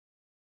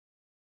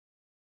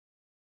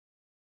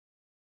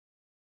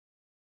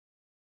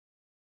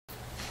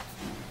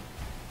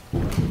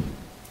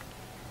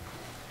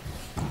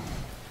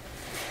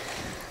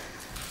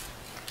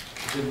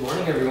Good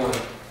morning, everyone.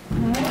 Good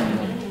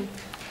morning.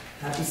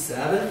 Happy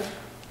Sabbath.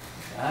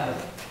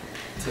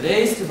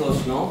 Today's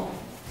devotional,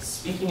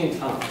 speaking in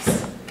tongues.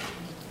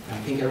 I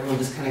think everyone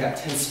just kind of got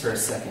tense for a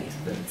second,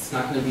 but it's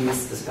not going to be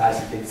this guy's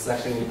thing. It's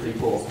actually going to be pretty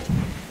cool.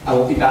 I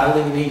won't be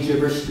battling any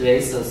gibberish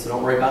today, so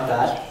don't worry about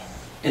that.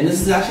 And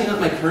this is actually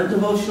not my current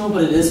devotional,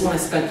 but it is one I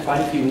spent quite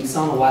a few weeks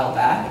on a while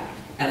back,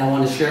 and I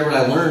want to share what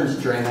I learned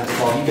during that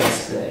with all you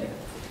guys today.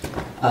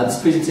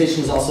 This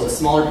presentation is also a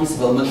smaller piece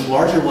of a much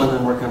larger one that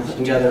I'm working on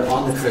putting together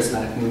on the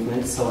charismatic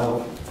movement,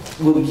 so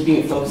we'll be keeping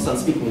it focused on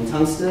speaking in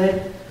tongues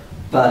today,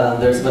 but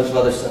there's a bunch of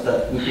other stuff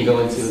that we can go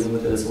into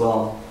with it as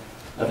well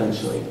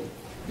eventually.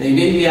 Now you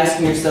may be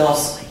asking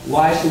yourselves,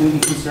 why should we be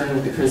concerned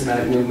with the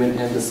charismatic movement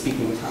and the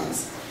speaking in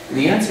tongues? And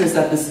the answer is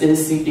that this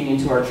is seeping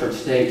into our church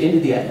today, into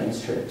the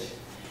Adventist church.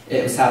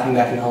 It was happening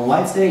back in Ellen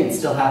White's day, and it's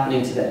still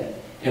happening today.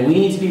 And we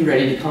need to be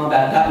ready to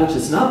combat that which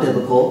is not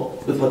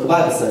biblical with what the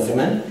Bible says,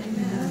 amen?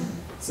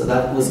 So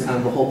that was kind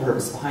of the whole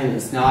purpose behind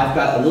this. Now, I've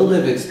got a little bit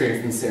of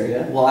experience in this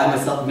area. While I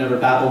myself have never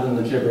babbled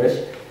in the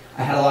gibberish,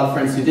 I had a lot of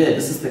friends who did.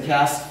 This is the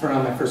cast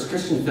from my first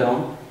Christian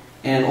film,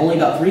 and only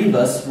about 3 of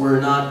us were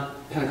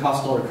not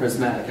Pentecostal or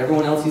charismatic.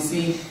 Everyone else you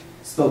see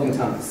spoke in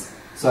tongues.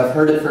 So I've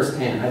heard it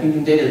firsthand. I've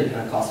even dated a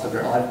Pentecostal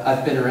girl.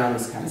 I've been around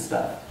this kind of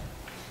stuff.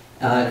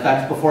 In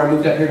fact, before I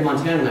moved up here to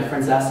Montana, my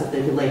friends asked if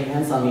they could lay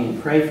hands on me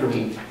and pray for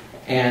me.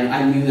 And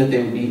I knew that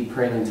they would be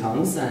praying in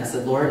tongues. And I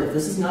said, Lord, if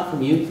this is not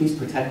from you, please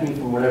protect me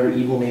from whatever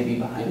evil may be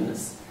behind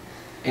this.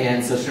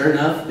 And so sure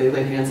enough, they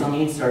laid hands on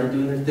me and started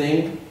doing their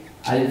thing.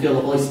 I didn't feel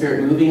the Holy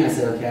Spirit moving. I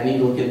said, okay, I need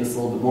to look into this a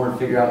little bit more and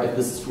figure out if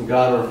this is from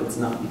God or if it's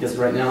not. Because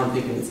right now I'm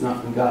thinking it's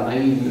not from God. And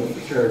I need to know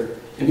for sure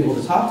and be able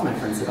to talk to my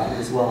friends about it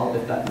as well,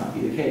 if that not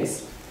be the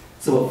case.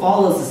 So what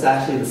follows is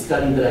actually the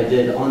study that I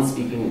did on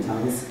speaking in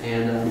tongues.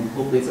 And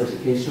hopefully it's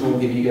educational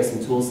and give you guys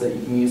some tools that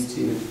you can use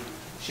to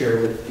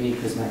share with any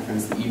charismatic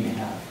friends that you may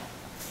have.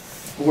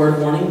 A word of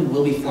warning,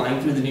 we'll be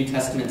flying through the New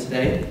Testament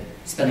today,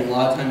 spending a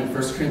lot of time in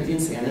 1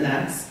 Corinthians and in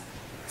Acts.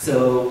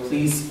 So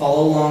please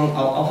follow along.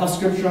 I'll have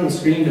scripture on the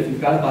screen, but if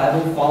you've got a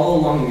Bible, follow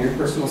along in your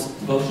personal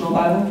devotional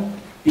Bible,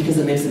 because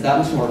it makes it that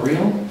much more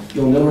real.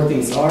 You'll know where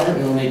things are, and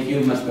it'll make you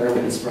a much better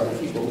witness for other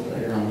people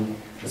later on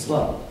as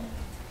well.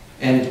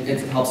 And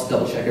it helps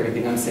double check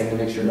everything I'm saying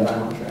to make sure that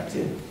I'm on track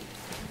too.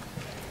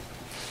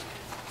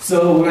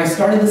 So when I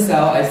started this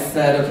out, I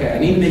said, okay, I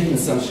need to make an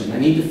assumption. I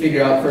need to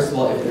figure out, first of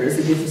all, if there is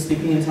a gift of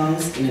speaking in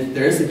tongues, and if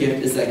there is a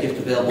gift, is that gift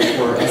available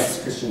for us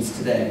as Christians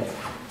today?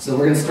 So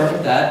we're going to start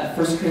with that.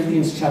 1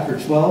 Corinthians chapter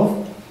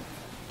 12,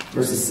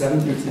 verses 7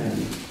 through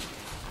 10.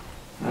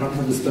 I don't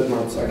have this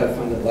bookmark, so I got to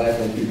find it live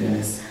like you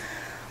guys.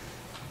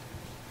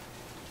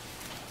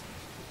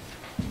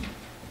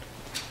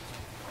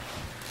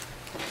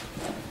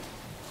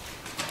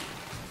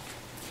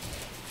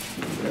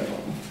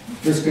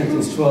 First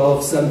Corinthians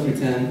 12, 7 through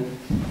 10.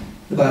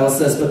 The Bible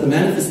says, but the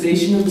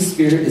manifestation of the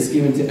Spirit is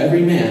given to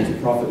every man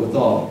to profit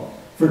withal.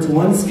 For to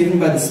one is given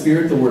by the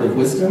Spirit the word of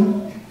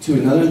wisdom, to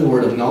another the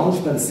word of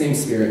knowledge by the same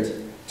Spirit,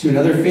 to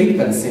another faith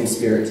by the same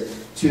Spirit,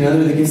 to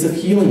another the gifts of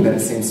healing by the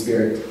same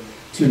Spirit,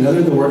 to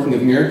another the working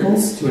of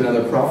miracles, to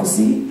another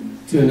prophecy,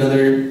 to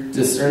another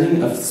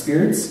discerning of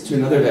spirits, to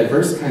another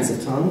diverse kinds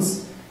of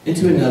tongues, and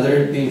to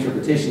another the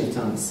interpretation of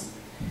tongues.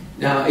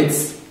 Now,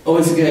 it's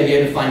always a good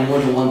idea to find more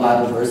than one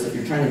Bible verse. If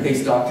you're trying to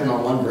base doctrine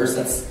on one verse,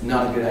 that's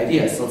not a good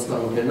idea. So let's go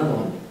and look at another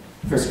one.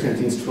 1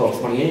 Corinthians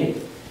 12:28.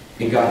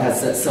 And God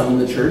has set some in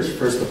the church,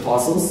 first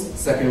apostles,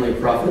 secondly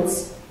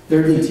prophets,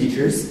 thirdly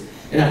teachers,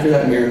 and after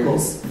that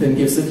miracles, then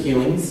gifts of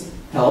healings,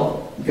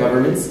 help,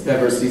 governments,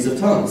 diversities of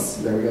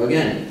tongues. There we go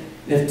again.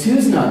 And if 2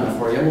 is not enough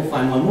for you, we'll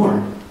find one more.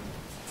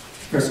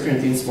 1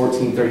 Corinthians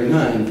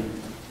 14:39.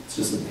 It's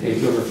just a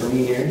page over for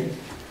me here.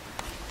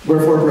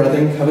 Wherefore,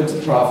 brethren, covet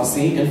to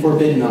prophecy, and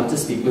forbid not to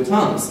speak with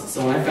tongues.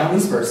 So when I found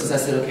these verses, I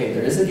said, okay,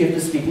 there is a gift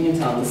of speaking in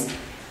tongues,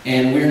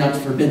 and we're not to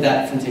forbid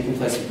that from taking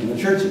place within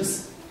the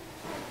churches.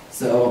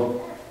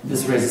 So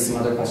this raises some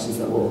other questions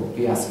that we'll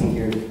be asking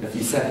here in a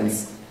few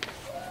seconds.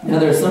 Now,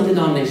 there are some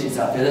denominations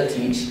out there that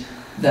teach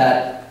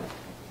that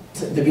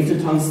the gift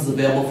of tongues is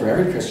available for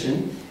every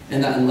Christian,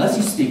 and that unless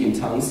you speak in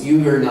tongues,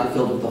 you are not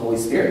filled with the Holy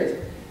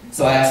Spirit.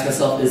 So I asked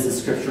myself, is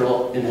this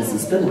scriptural and is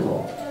this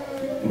biblical?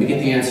 And we get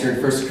the answer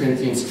in 1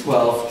 Corinthians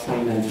 12,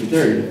 29 through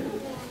 30.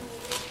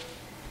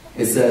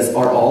 It says,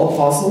 are all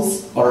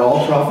apostles? Are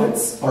all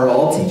prophets? Are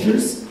all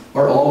teachers?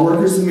 Are all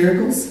workers of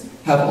miracles?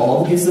 Have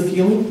all the gifts of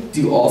healing?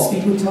 Do all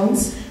speak with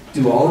tongues?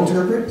 Do all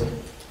interpret?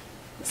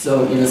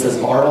 So, it says,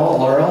 are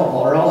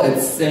all.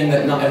 It's saying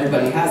that not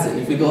everybody has it.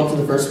 And if we go up to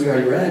the verse we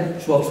already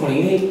read,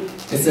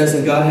 12:28, it says,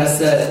 and God has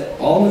set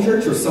all in the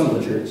church or some of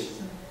the church?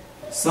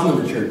 Some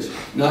in the church.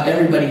 Not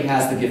everybody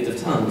has the gift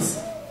of tongues.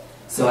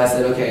 So I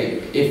said, okay,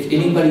 if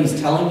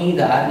anybody's telling me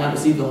that I've not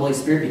received the Holy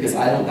Spirit because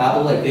I don't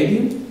babble like they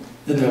do,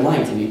 then they're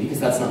lying to me because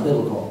that's not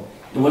biblical.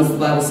 And what does the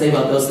Bible say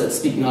about those that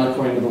speak not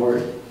according to the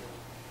Word?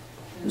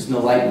 There's no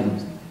light in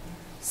them.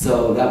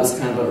 So that was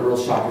kind of a real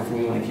shocker for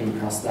me when I came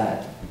across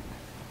that.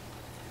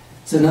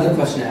 So another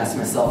question I asked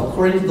myself,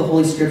 according to the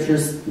Holy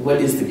Scriptures,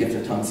 what is the gift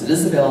of tongues? It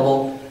is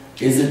available.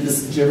 Is it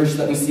this gibberish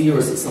that we see, or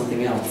is it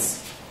something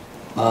else?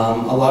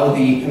 A lot of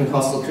the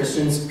Pentecostal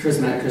Christians,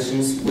 charismatic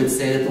Christians, would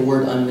say that the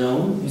word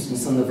unknown, used in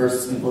some of the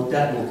verses we've looked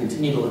at and will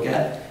continue to look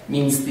at,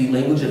 means the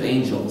language of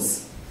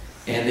angels.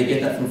 And they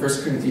get that from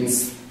 1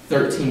 Corinthians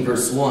 13,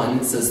 verse 1.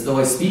 It says, "Though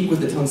I speak with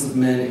the tongues of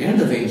men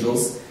and of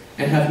angels,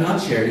 and have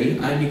not charity,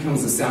 I am become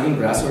as a sounding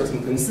brass or a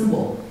tinkling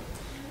cymbal."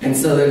 And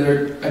so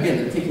they're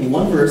taking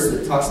one verse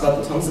that talks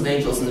about the tongues of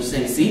angels, and they're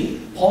saying, see,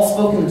 Paul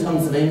spoke in the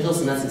tongues of angels,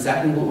 and that's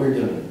exactly what we're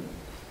doing.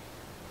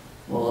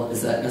 Well,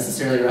 is that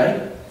necessarily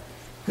right?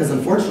 Because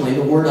unfortunately,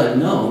 the word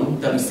unknown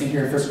that we see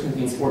here in 1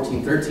 Corinthians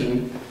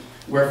 14:13,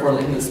 "Wherefore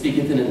let him that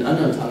speaketh in an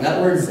unknown tongue,"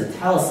 that word is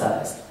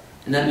italicized.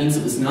 And that means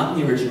it was not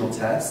in the original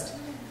text,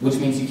 which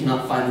means you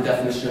cannot find the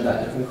definition of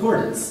that in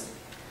concordance.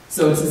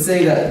 So to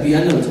say that the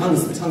unknown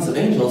tongues, the tongues of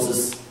angels,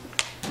 is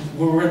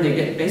where they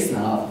get based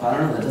that off. I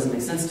don't know, that doesn't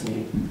make sense to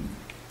me.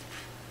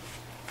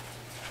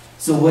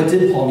 So what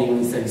did Paul mean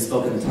when he said he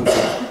spoke in the tongues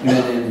of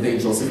men and of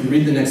angels? If you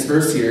read the next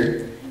verse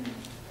here,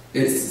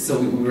 so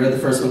we read the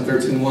first one,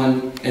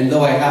 13:1. "And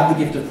though I have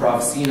the gift of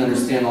prophecy and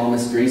understand all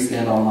mysteries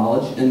and all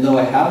knowledge, and though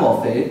I have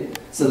all faith,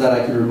 so that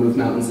I could remove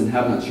mountains and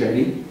have not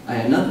charity, I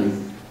am nothing."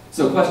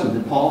 So question,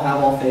 did Paul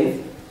have all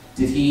faith?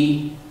 Did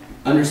he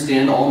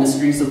understand all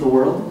mysteries of the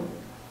world?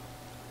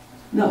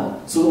 No.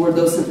 So the word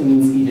 "though" simply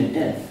means even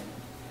if.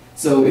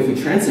 So if we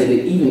translate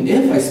it, even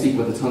if I speak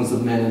with the tongues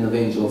of men and of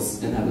angels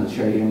and have not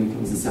charity, and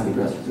becomes a sounding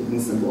brass or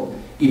tinkling cymbal.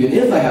 Even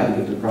if I have the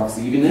gift of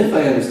prophecy, even if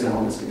I understand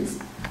all mysteries.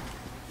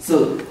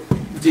 So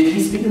did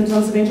he speak in the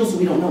tongues of angels?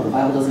 We don't know. The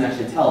Bible doesn't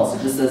actually tell us.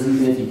 It just says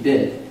even if he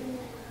did.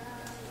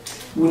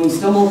 When we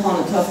stumble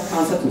upon a tough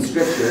concept in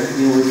Scripture,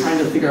 we're trying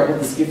to figure out what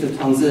this gift of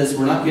tongues is.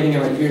 We're not getting it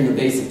right here in the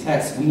basic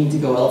text. We need to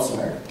go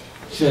elsewhere.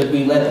 Should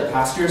we let the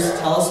pastors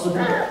tell us what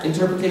the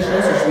interpretation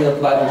is, or should we let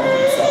the Bible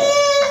interpret itself?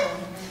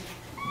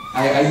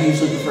 I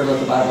usually prefer to let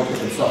the Bible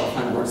interpret itself. It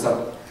kind of works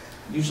out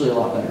usually a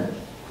lot better.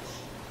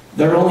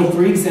 There are only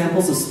 3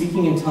 examples of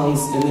speaking in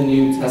tongues in the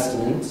New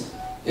Testament.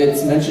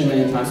 It's mentioned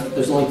many times, but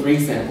there's only 3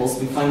 examples.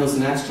 We find those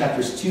in Acts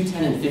chapters 2,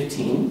 10, and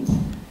 15.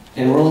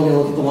 And we're only going to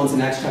look at the ones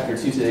in Acts chapter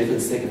 2 today for the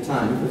sake of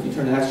time. If you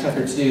turn to Acts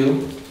chapter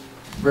 2,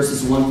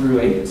 verses 1 through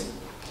 8.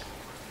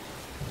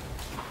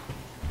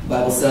 The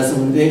Bible says,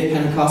 "And when the day of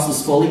Pentecost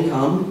was fully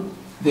come,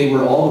 they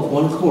were all with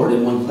one accord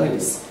in one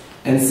place.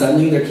 And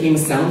suddenly there came a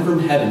sound from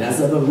heaven as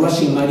of a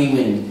rushing mighty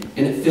wind,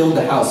 and it filled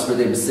the house where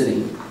they were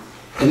sitting.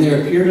 And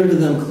there appeared unto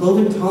them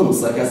cloven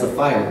tongues like as of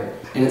fire,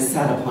 and it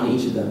sat upon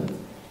each of them.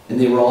 And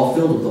they were all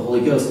filled with the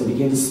Holy Ghost, and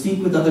began to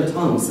speak with other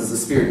tongues as the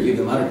Spirit gave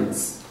them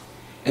utterance.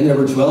 And there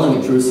were dwelling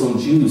at Jerusalem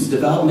Jews,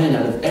 devout men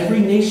out of every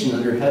nation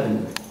under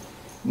heaven.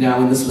 Now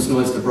when this was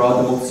noised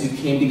abroad, the multitude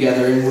came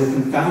together and were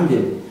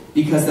confounded,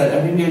 because that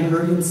every man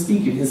heard him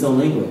speak in his own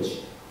language.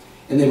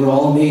 And they were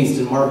all amazed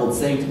and marveled,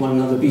 saying to one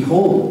another,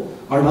 Behold,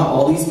 are not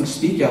all these which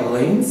speak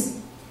Galileans?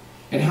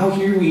 And how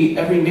hear we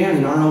every man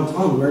in our own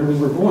tongue wherein we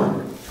were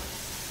born?"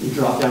 We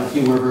drop down a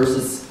few more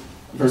verses,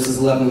 verses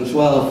 11 and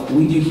 12.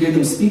 "We do hear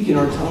them speak in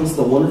our tongues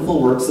the wonderful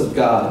works of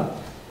God.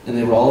 And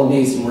they were all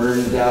amazed and were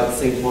in doubt,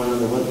 saying to one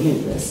another, What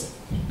meaneth this?"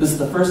 This is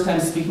the first time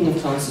speaking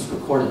of tongues is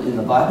recorded in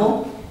the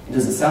Bible. And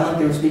does it sound like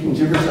they were speaking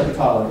gibberish like a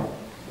toddler?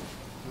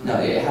 No,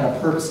 it had a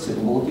purpose to it.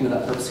 We'll look into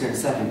that purpose here in a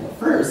second. But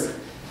first,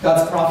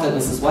 God's prophet,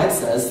 Mrs. White,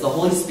 says, "The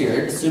Holy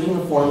Spirit, assuming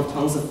the form of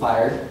tongues of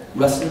fire,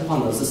 rested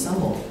upon those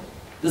assembled."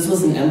 This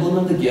was an emblem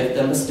of the gift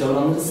then bestowed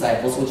on the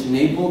disciples, which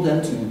enabled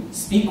them to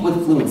speak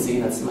with fluency,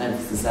 that's my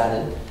emphasis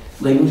added,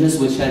 languages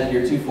which had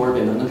heretofore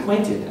been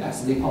unacquainted.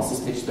 Acts of the Apostles,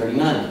 page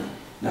 39.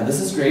 Now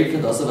this is great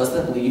for those of us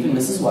that believe in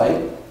Mrs.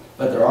 White,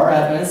 but there are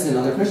Adventists and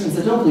other Christians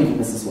that don't believe in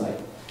Mrs. White.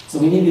 So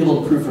we need to be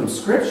able to prove from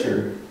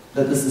Scripture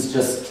that this is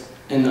just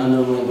an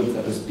unknown language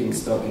that was being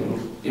spoken.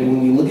 And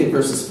when we look at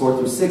verses 4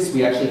 through 6,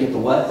 we actually get the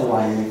what, the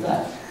why, and the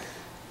effect.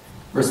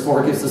 Verse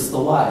 4 gives us the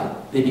why.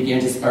 They began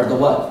to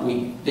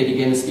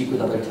speak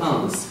with other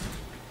tongues.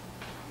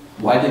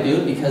 Why did they do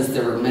it? Because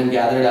there were men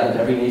gathered out of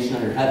every nation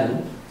under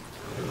heaven.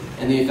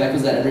 And the effect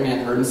was that every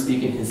man heard him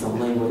speak in his own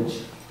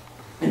language.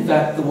 In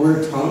fact, the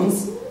word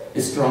tongues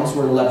is Strong's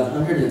word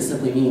 1100, and it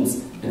simply means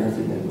an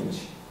earthly language.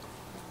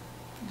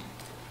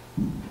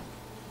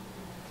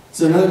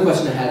 So another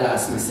question I had to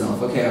ask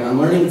myself, okay, I'm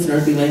learning it's an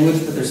earthly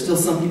language, but there's still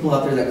some people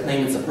out there that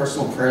claim it's a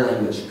personal prayer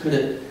language.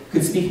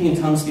 Could speaking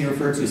in tongues be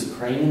referred to as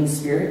praying in the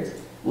Spirit?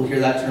 We'll hear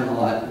that term a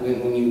lot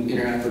when you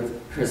interact with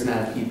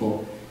charismatic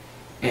people.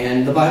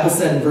 And the Bible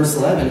said in verse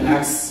 11,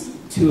 Acts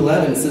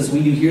 2:11, it says,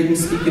 "We do hear them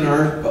speak in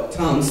our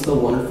tongues the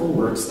wonderful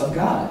works of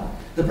God."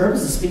 The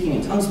purpose of speaking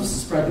in tongues was to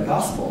spread the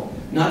gospel,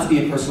 not to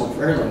be a personal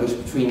prayer language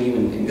between you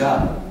and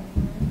God.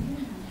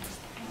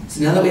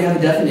 So now that we have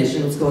a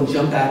definition, let's go and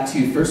jump back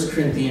to 1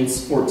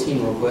 Corinthians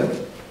 14 real quick.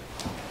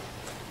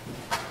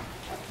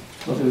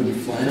 Hopefully we'll be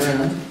flying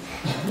around.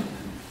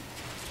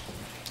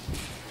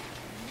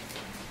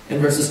 In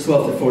verses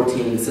 12 to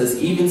 14, it says,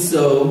 "Even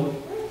so,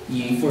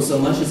 ye, for so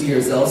much as ye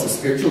are zealous of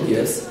spiritual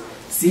gifts,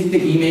 seek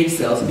that ye may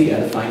excel to be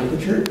edifying of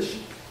the church.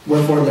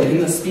 Wherefore let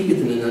him that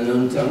speaketh in an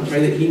unknown tongue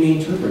pray that he may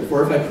interpret.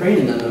 For if I pray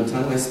in an unknown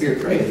tongue, my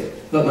spirit prayeth,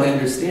 but my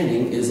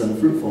understanding is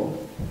unfruitful."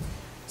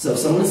 So if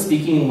someone is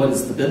speaking in what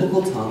is the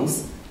biblical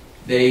tongues,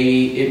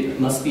 It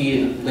must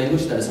be a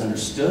language that is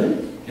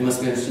understood. It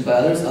must be understood by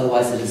others,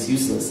 otherwise it is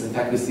useless. In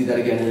fact, we see that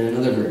again in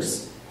another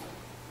verse.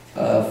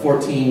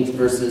 14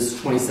 verses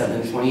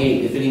 27 and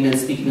 28. If any man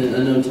speak in an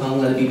unknown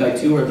tongue, let it be by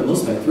two or at the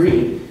most by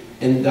three,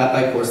 and that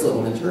by course let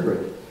one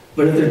interpret.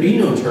 But if there be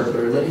no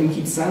interpreter, let him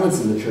keep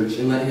silence in the church,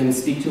 and let him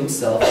speak to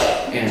himself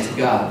and to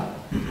God.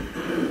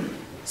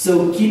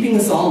 So, keeping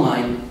this all in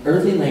mind,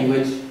 earthly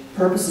language,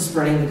 purpose is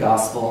spreading the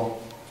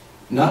gospel,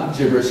 not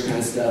gibberish kind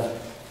of stuff.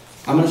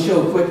 I'm going to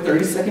show a quick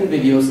 30-second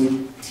video of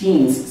some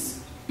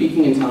teens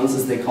speaking in tongues,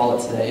 as they call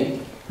it today.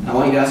 And I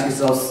want you to ask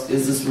yourselves,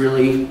 is this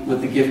really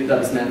with the gift that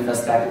was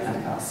manifest back at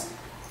Pentecost?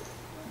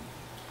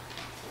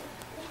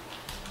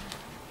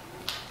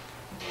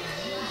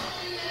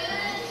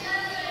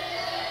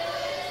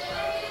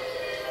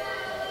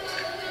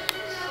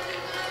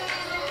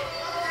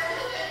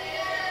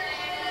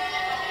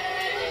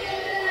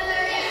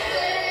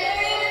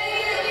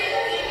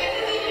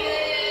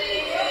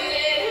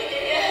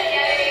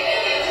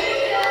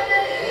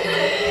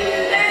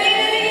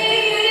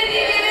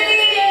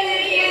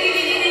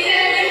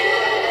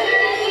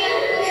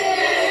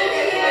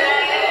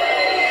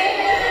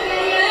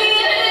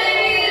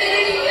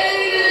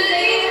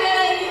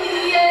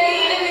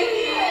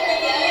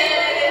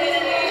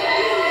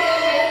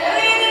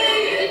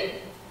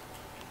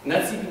 And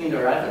that's seeping into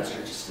our Advent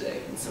churches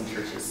today, in some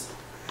churches.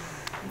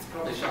 It's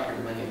probably shocking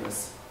to many of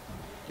us.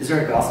 Is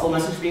there a gospel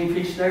message being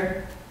preached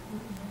there?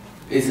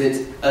 Is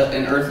it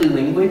an earthly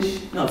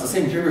language? No, it's the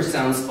same gibberish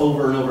sounds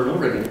over and over and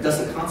over again. It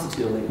doesn't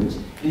constitute a language.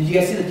 Did you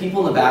guys see the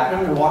people in the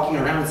background? They're walking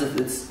around as if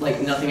it's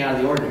like nothing out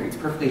of the ordinary. It's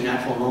perfectly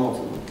natural and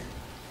normal to them.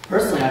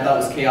 Personally, I thought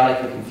it was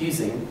chaotic and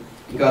confusing,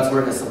 and God's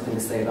Word has something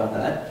to say about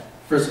that.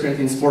 1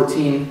 Corinthians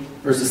 14,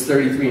 verses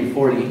 33 and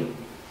 40.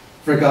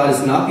 For God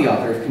is not the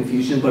author of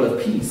confusion, but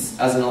of peace,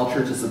 as in all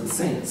churches of the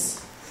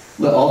saints.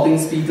 Let all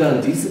things be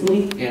done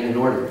decently and in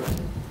order.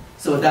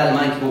 So with that in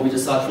mind, can what we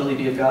just saw truly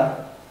be of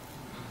God?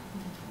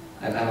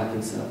 I don't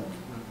think so.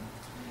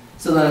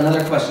 So then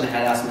another question I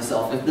had to ask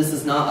myself, if this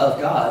is not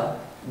of God,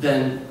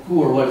 then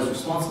who or what is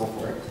responsible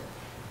for it?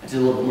 I did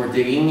a little bit more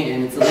digging,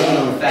 and it's a little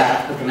known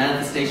fact, but the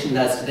manifestation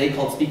that is today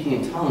called speaking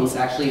in tongues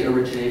actually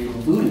originated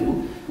from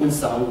voodoo when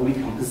someone would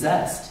become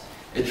possessed.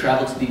 It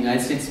traveled to the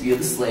United States via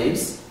the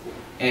slaves,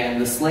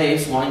 and the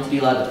slaves, wanting to be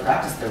allowed to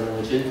practice their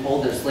religion,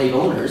 told their slave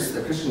owners,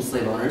 their Christian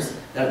slave owners,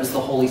 that it was the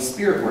Holy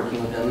Spirit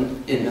working with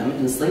them, in them.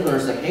 And the slave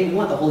owners were like, hey, we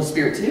want the Holy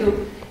Spirit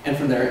too. And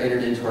from there,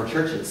 entered into our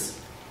churches.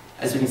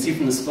 As we can see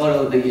from this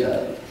photo,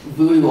 the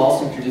voodoo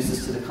also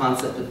introduces to the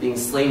concept of being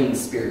slain in the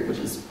Spirit, which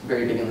is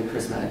very big in the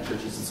charismatic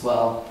churches as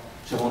well,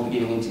 which I won't be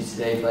getting into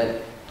today,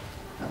 but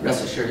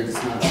rest assured it is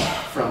not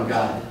from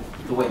God,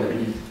 the way that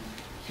we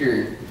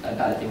hear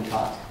about it being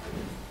taught.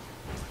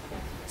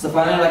 So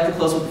finally, I'd like to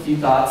close with a few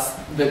thoughts.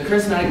 The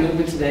charismatic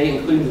movement today,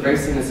 including the very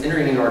same that's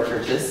entering into our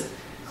churches,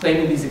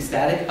 claiming these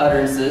ecstatic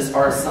utterances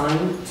are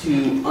assigned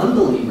to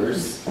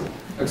unbelievers,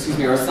 or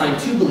are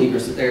assigned to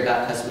believers that they are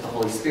baptized with the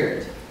Holy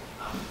Spirit.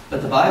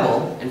 But the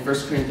Bible, in 1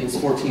 Corinthians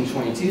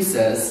 14:22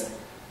 says,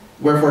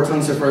 wherefore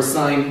tongues are for a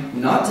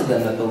sign not to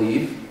them that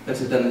believe, but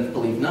to them that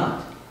believe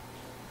not.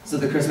 So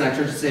the charismatic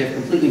churches today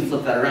have completely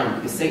flipped that around,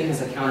 because Satan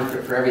has a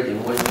counterfeit for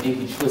everything. What does he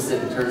do? He twists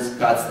it and turns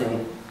God's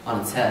thing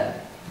on its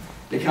head.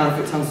 The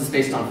counterfeit tongues is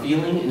based on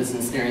feeling and is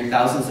ensnaring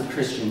thousands of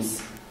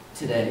Christians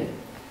today.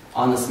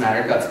 On this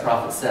matter, God's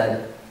prophet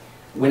said,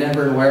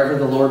 whenever and wherever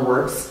the Lord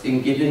works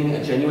in giving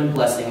a genuine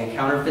blessing, a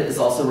counterfeit is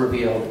also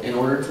revealed in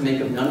order to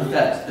make of none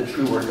effect the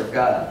true work of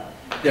God.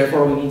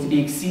 Therefore, we need to be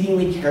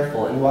exceedingly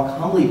careful and walk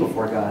humbly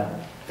before God,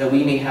 that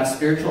we may have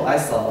spiritual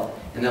eyesight,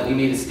 and that we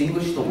may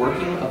distinguish the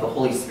working of the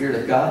Holy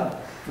Spirit of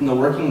God from the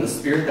working of the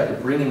Spirit that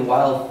would bring in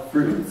wild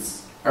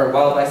fruits, or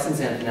wild license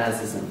and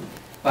fanaticism.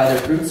 By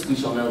their fruits we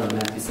shall know them,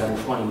 Matthew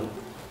 7:20.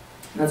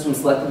 That's from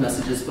Selected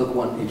Messages, Book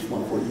 1, page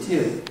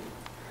 142.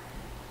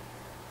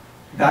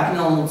 Back in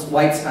Ellen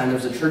White's time, there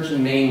was a church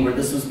in Maine where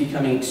this was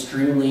becoming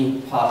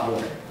extremely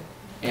popular.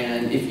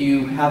 And if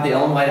you have the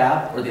Ellen White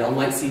app or the Ellen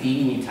White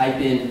CD and you type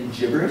in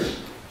gibberish,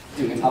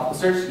 doing a topical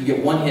search, you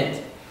get one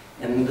hit.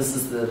 And this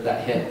is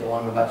that hit, the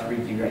one I'm about to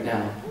read to you right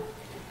now.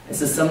 It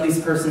says, some of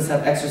these persons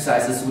have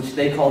exercises which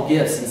they call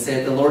gifts, and say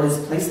that the Lord has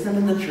placed them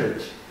in the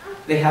church.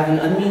 They have an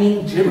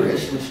unmeaning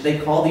gibberish, which they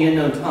call the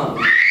unknown tongue.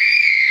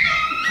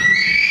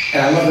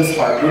 And I love this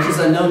part, which is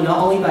unknown not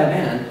only by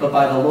man, but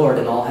by the Lord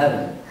in all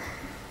heaven.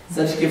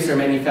 Such gifts are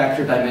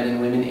manufactured by men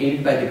and women,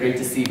 aided by the great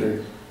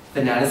deceiver.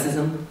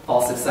 Fanaticism,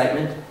 false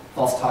excitement,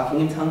 false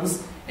talking in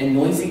tongues, and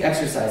noisy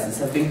exercises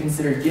have been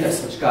considered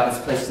gifts which God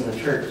has placed in the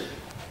church.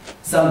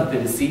 Some have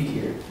been deceived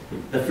here.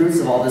 The fruits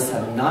of all this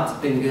have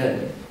not been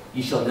good.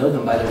 You shall know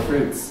them by their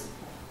fruits.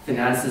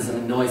 Fanaticism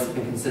and noise have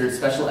been considered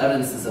special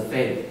evidences of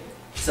faith.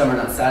 Some are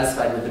not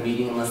satisfied with the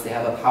meeting unless they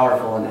have a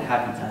powerful and a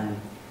happy time.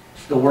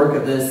 They work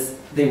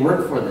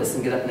for this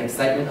and get up an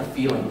excitement of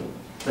feeling,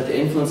 but the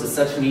influence of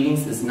such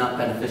meetings is not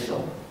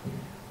beneficial.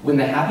 When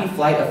the happy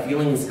flight of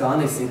feeling is gone,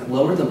 they sink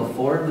lower than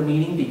before the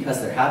meeting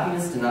because their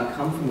happiness did not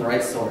come from the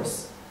right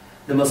source.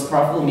 The most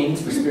profitable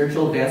means for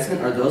spiritual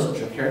advancement are those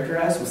which are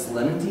characterized with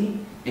solemnity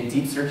and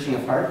deep searching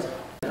of heart,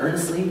 and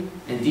earnestly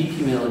and deep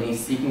humility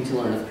seeking to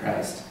learn of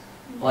Christ.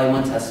 Volume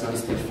 1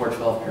 Testimonies, page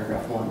 412,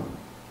 paragraph 1.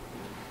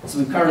 So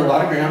we've covered a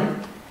lot of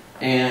ground,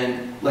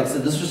 and like I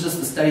said, this was just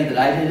the study that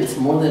I did. It's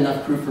more than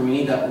enough proof for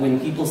me that when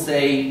people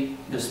say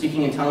they're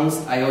speaking in tongues,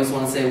 I always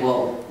want to say,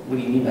 well, what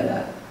do you mean by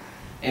that?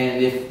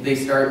 And if they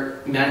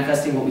start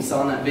manifesting what we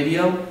saw in that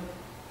video,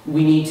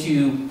 we need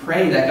to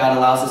pray that God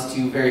allows us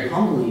to very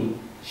humbly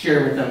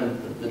share with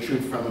them the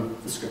truth from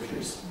the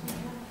Scriptures.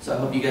 So I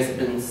hope you guys have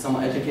been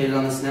somewhat educated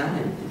on this now,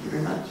 and thank you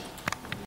very much.